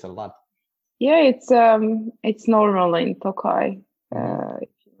would say it's a lot. Yeah, it's normal in Tokaj. If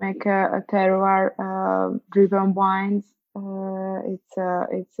you make a terroir driven wines,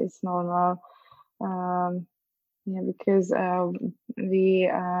 it's normal. Yeah, because we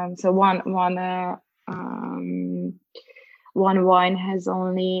so one wine has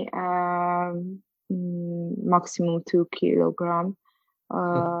only maximum 2 kilogram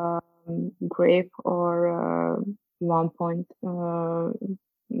grape, or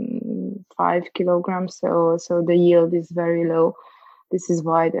 1.5 kilograms. So the yield is very low. This is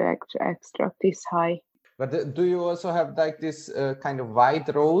why the extract is high. But do you also have like this kind of white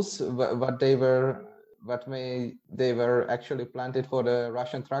rose? They were actually planted for the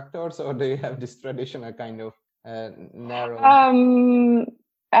Russian tractors, or do you have this traditional kind of narrow?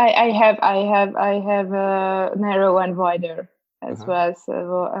 I have narrow and wider as well.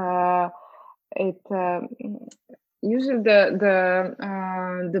 So it usually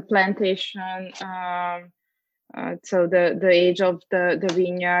the plantation. So the age of the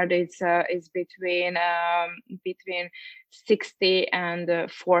vineyard is between 60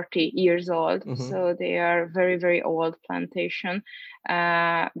 and 40 years old. So they are very, very old plantation.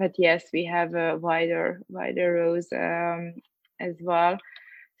 But yes, we have a wider rows as well.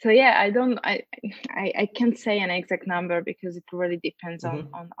 So yeah, I can't say an exact number because it really depends on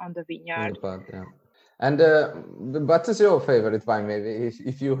the vineyard. Yeah. And what is your favorite wine, maybe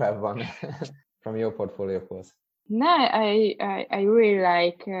if you have one from your portfolio, of course? No, I really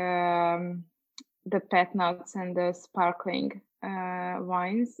like the pet nuts and the sparkling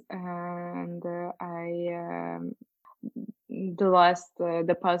wines, and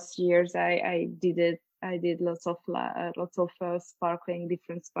the past years I did lots of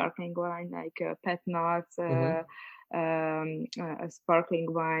different sparkling wine, like pet nuts, a sparkling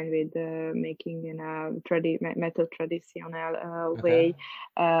wine with making in a method traditional way.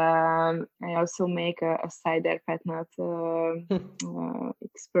 I also make a cider pet nut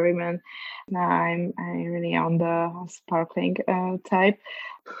experiment. Now I'm really on the sparkling type.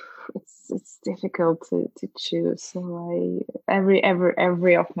 It's difficult to choose. So every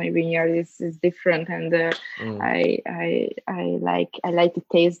of my vineyard is different, and I like to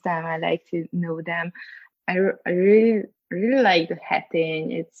taste them. I like to know them. I really like the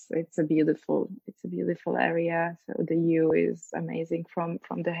Hetény. It's a beautiful area. So the view is amazing from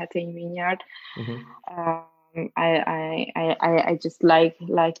the Hetény vineyard. I just like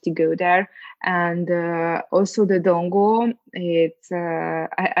to go there, and also the Dongo. It's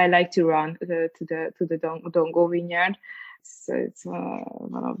I like to run to the Dongo vineyard. So it's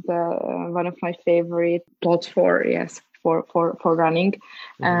one of my favorite plots for running.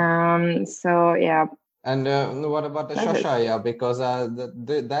 So yeah. And what about the Shashaya? Because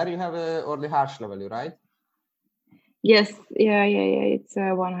there you have only Harshlaveli, right? Yes, yeah. It's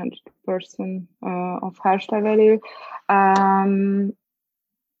 100% of Harshlaveli. I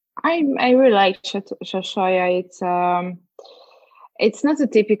really like Shashaya. It's not a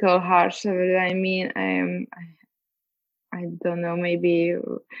typical Harshlaveli. I mean, I don't know. Maybe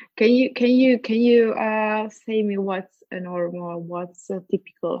can you say me what's a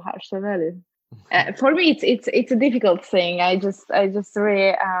typical Harshlaveli? For me, it's a difficult thing. I just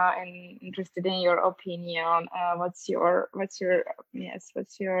really am interested in your opinion. What's your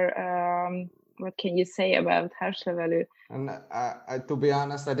what can you say about Harslavelu? And to be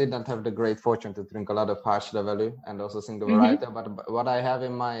honest, I did not have the great fortune to drink a lot of Harslavelu and also sing the variety. But what I have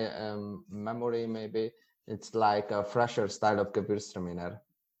in my memory, maybe it's like a fresher style of Gewürztraminer.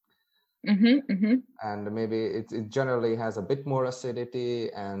 And maybe it generally has a bit more acidity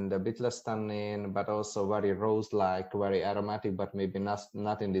and a bit less tannin, but also very rose-like, very aromatic, but maybe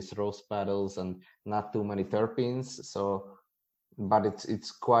not in these rose petals and not too many terpenes. So, but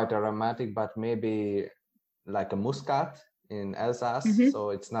it's quite aromatic, but maybe like a muscat in Alsace.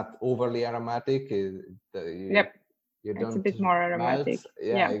 So it's not overly aromatic. You it's don't a bit more aromatic.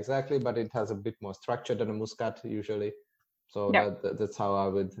 Yeah, exactly, but it has a bit more structure than a muscat usually. So that's how I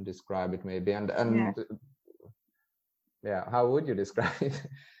would describe it, maybe. And how would you describe it?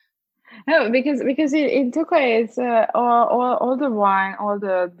 No, because in Tokaj it's all the wine, all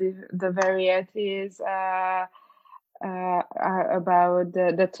the varieties are about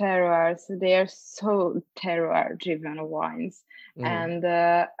the terroir. So they are so terroir-driven wines, and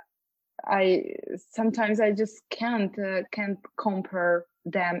I sometimes just can't compare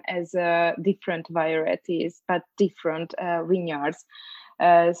them as different varieties, but different vineyards.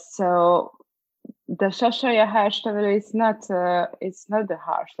 So the Shashaya Harslavelu is not the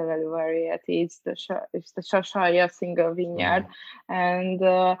Harslavelu variety. It's the Shashaya single vineyard, and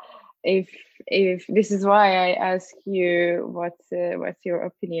if this is why I ask you what's your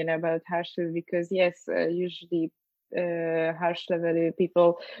opinion about Harslavelu, because yes, usually Harslavelu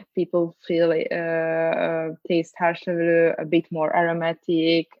people feel taste Harslavelu a bit more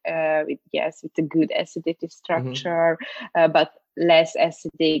aromatic with a good acidity structure, but less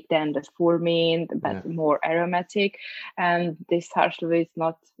acidic than the Furmint, but more aromatic. And this Harslavelu is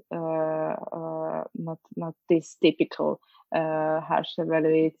not this typical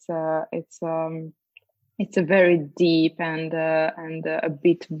Harslavelu. It's a very deep and a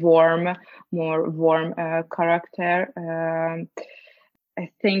bit more warm character. I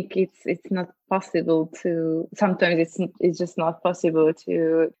think it's not possible to. Sometimes it's just not possible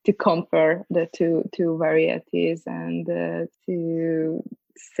to compare the two varieties and to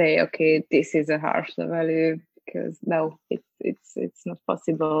say, okay, this is a Harslavelu, because no, it's not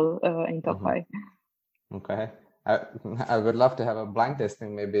possible in Tokaj. Okay. I would love to have a blind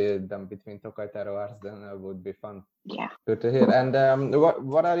tasting, maybe done between Tokaj terroirs. Then it would be fun. Yeah. Good to hear. And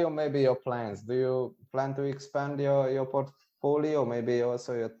what are your plans? Do you plan to expand your portfolio, maybe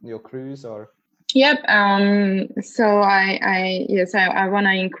also your cruise or? Yep. So I want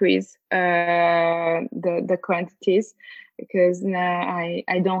to increase the quantities, because now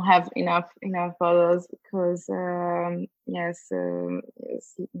I don't have enough bottles, because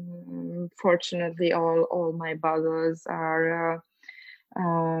fortunately all my bottles are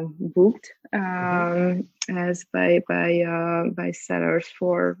booked as by sellers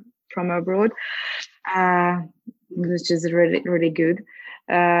from abroad, which is really good.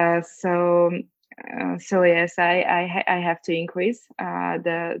 So yes, I have to increase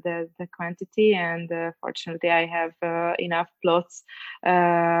the quantity, and fortunately I have enough plots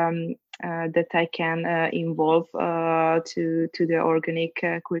that I can involve to the organic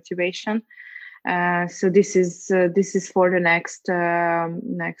cultivation. So this is for the next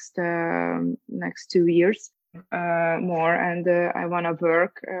 2 years more, and I want to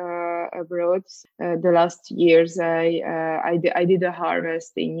work abroad. The last years I did a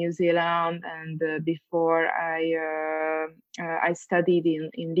harvest in New Zealand, and before I studied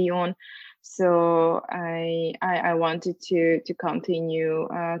in Lyon. So I wanted to continue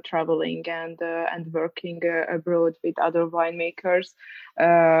traveling and working abroad with other winemakers,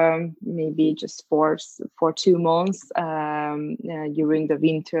 maybe just for 2 months during the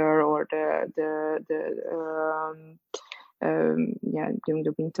winter, or during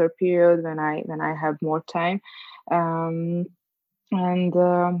the winter period when I have more time,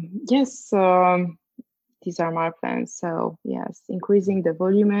 yes. These are my plans. So yes, increasing the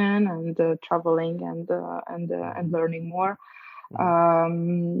volume and traveling and learning more.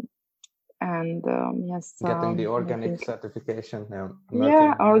 Yes, getting the organic certification now.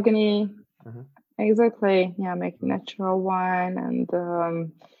 Yeah, organic. Exactly. Yeah, making natural wine and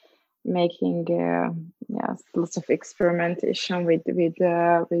making lots of experimentation with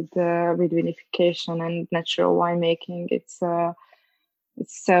vinification and natural winemaking. It's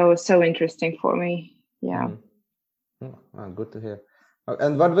so interesting for me. Yeah. Good to hear.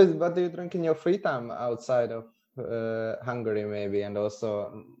 And what do you drink in your free time outside of Hungary, maybe, and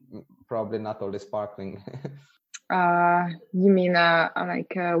also probably not only sparkling? You mean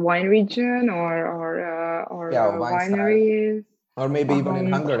like a wine region or wine style. wineries? Or maybe even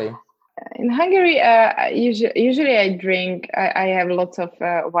in Hungary. In Hungary, usually I drink. I have lots of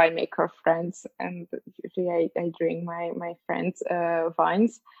winemaker friends, and usually I drink my friends'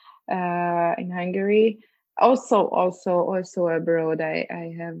 wines in Hungary. Also abroad. I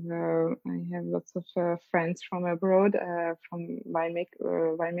have lots of friends from abroad, from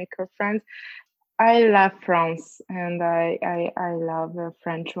winemaker friends. I love France, and I love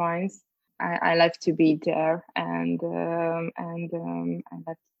French wines. I love to be there, and I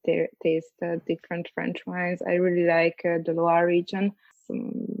love to taste different French wines. I really like the Loire region.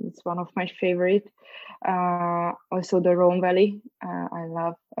 It's one of my favorite. Also the Rhone Valley. I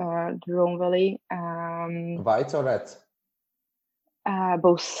love the Rhone Valley. Whites or reds?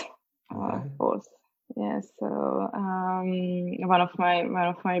 Both. Okay. Both. Yeah, so one of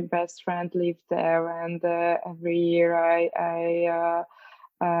my best friends lives there, and every year I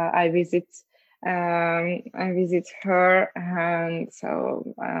visit her, and so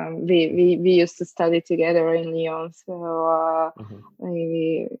we used to study together in Lyon. So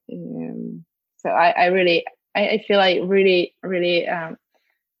so I really feel like really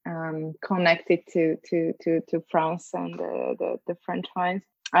connected to France and the French wines.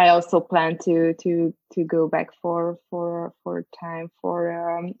 I also plan to go back for time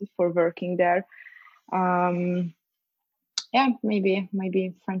for working there. Yeah,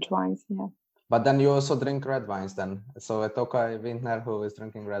 maybe French wines. Yeah. But then you also drink red wines then. So Tokaj Vintner who is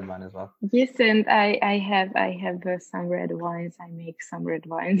drinking red wine as well. Yes, and I have some red wines. I make some red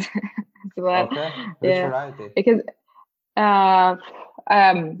wines as well. Okay. Which variety? Because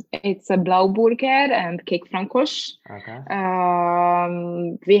it's a Blauburger and Kékfrankos. Okay.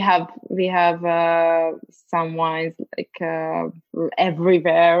 We have some wines like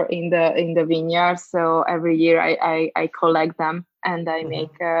everywhere in the vineyard. So every year I collect them and I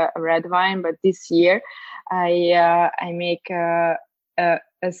make a red wine. But this year I make a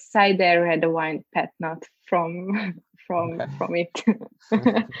cider red wine Petnat from it.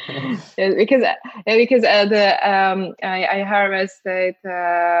 because I harvested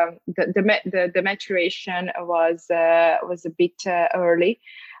the maturation was a bit early,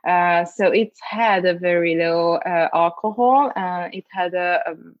 so it had a very low alcohol. It had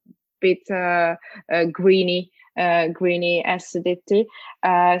a bit greeny acidity.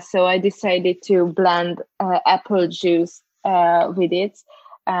 So I decided to blend apple juice with it,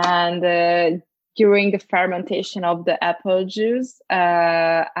 and during the fermentation of the apple juice,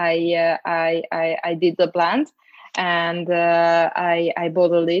 I did the blend, and I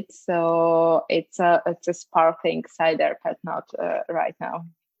bottled it. So it's a sparkling cider Petnat right now.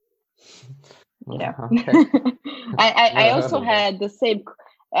 Yeah. Okay. I also had the same.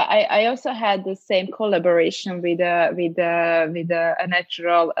 I also had the same collaboration with a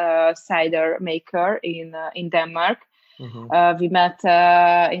natural cider maker in Denmark. We met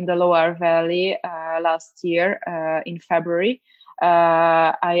in the Loire Valley last year in February.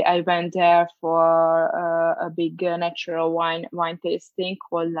 I went there for a big natural wine tasting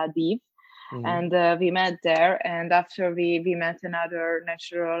called La Dive. And we met there, and after we met another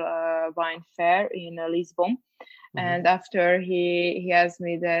natural wine fair in Lisbon. And after he asked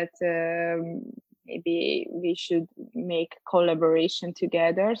me that maybe we should make collaboration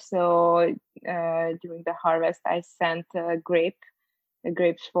together. So during the harvest, I sent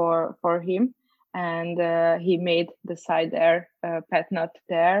grapes for him, and he made the cider Petnat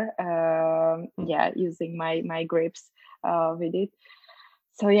there. Using my grapes with it.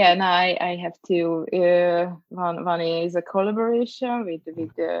 So yeah, now I have to. One is a collaboration with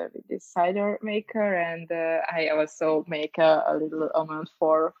the cider maker, and I also make a little amount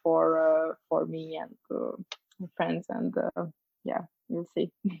for me and my friends, and you'll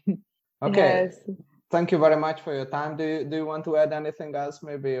see. Okay. Yes. Thank you very much for your time. Do you want to add anything else,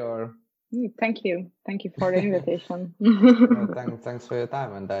 maybe, or? Thank you for the invitation. Thanks for your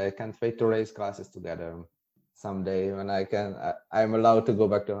time, and I can't wait to raise glasses together someday when I'm allowed to go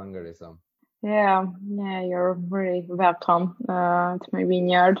back to Hungary. So yeah, you're very welcome to my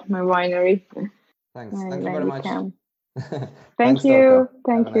vineyard, my winery. Thank you very much. Thank you.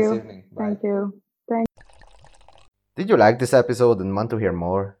 Have a nice evening. Bye. Thank you. Did you like this episode and want to hear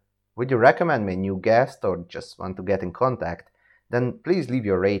more? Would you recommend me a new guest or just want to get in contact? Then please leave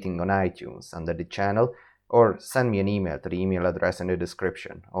your rating on iTunes under the channel, or send me an email to the email address in the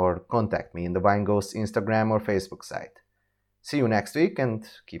description, or contact me in the Wine Ghosts Instagram or Facebook site. See you next week, and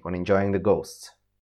keep on enjoying the ghosts.